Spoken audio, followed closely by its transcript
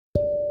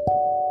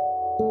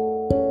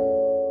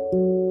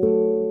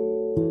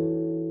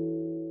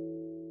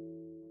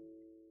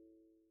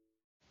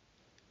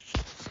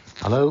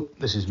Hello,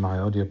 this is my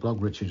audio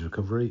blog. Richard's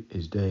Recovery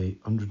is day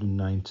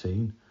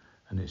 119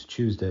 and it's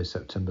Tuesday,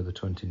 September the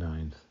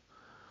 29th.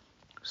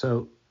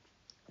 So,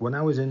 when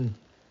I was in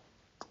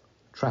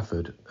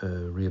Trafford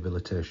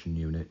rehabilitation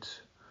unit,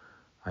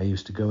 I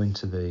used to go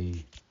into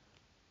the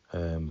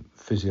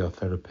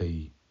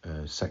physiotherapy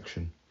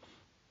section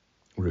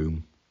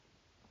room,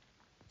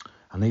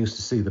 and I used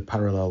to see the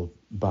parallel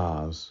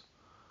bars,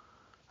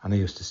 and I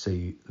used to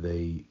see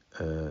the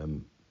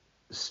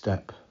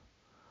step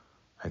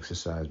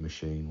exercise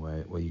machine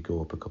where you go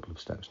up a couple of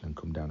steps and then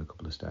come down a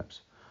couple of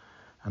steps,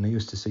 and I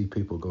used to see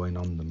people going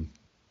on them,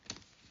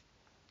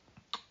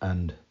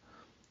 and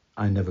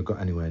I never got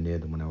anywhere near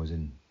them when I was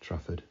in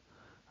Trafford.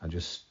 I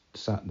just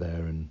sat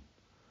there and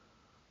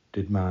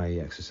did my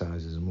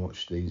exercises and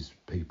watched these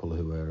people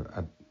who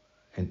were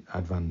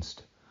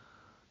advanced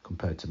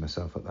compared to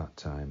myself at that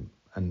time,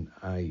 and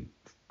I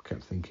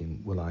kept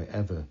thinking, will I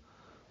ever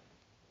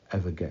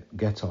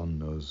get on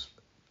those,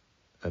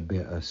 be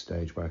at a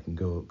stage where I can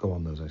go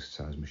on those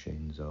exercise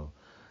machines or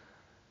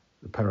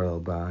the parallel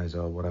bars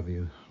or whatever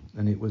you.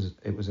 And it was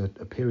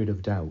a period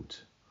of doubt.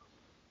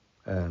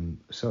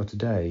 So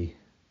today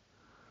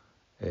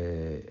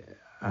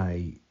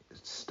I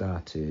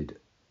started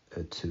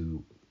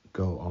to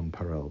go on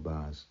parallel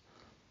bars.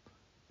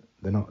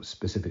 They're not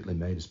specifically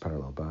made as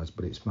parallel bars,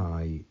 but it's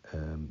my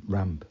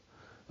ramp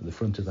at the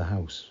front of the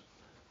house,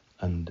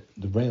 and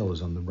the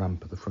rails on the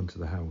ramp at the front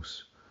of the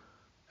house,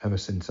 ever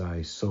since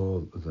I saw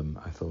them,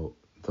 I thought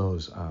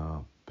those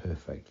are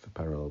perfect for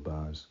parallel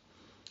bars.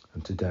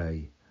 And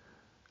today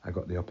I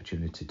got the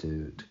opportunity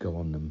to go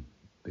on them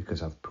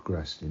because I've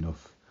progressed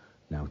enough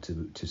now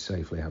to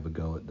safely have a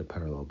go at the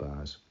parallel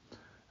bars.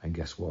 And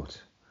guess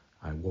what?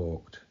 I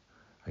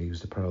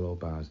used the parallel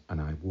bars and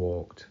I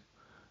walked,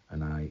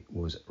 and I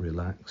was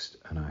relaxed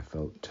and I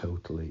felt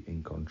totally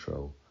in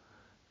control.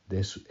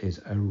 This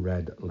is a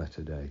red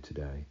letter day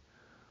today.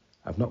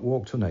 I've not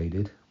walked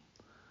unaided.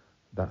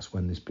 That's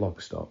when this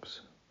blog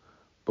stops.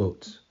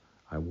 But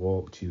I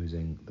walked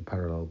using the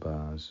parallel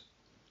bars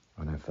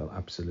and I felt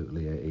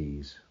absolutely at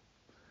ease.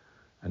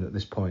 And at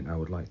this point, I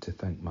would like to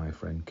thank my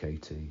friend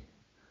Katie,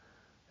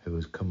 who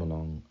has come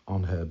along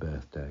on her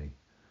birthday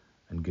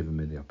and given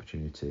me the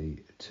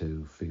opportunity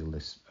to feel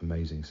this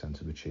amazing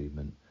sense of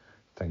achievement.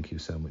 Thank you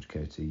so much,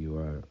 Katie. You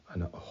are a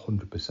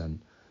 100%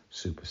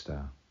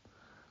 superstar.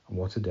 And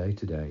what a day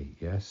today.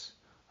 Yes,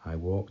 I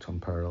walked on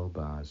parallel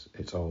bars.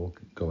 It's all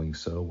going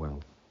so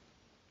well.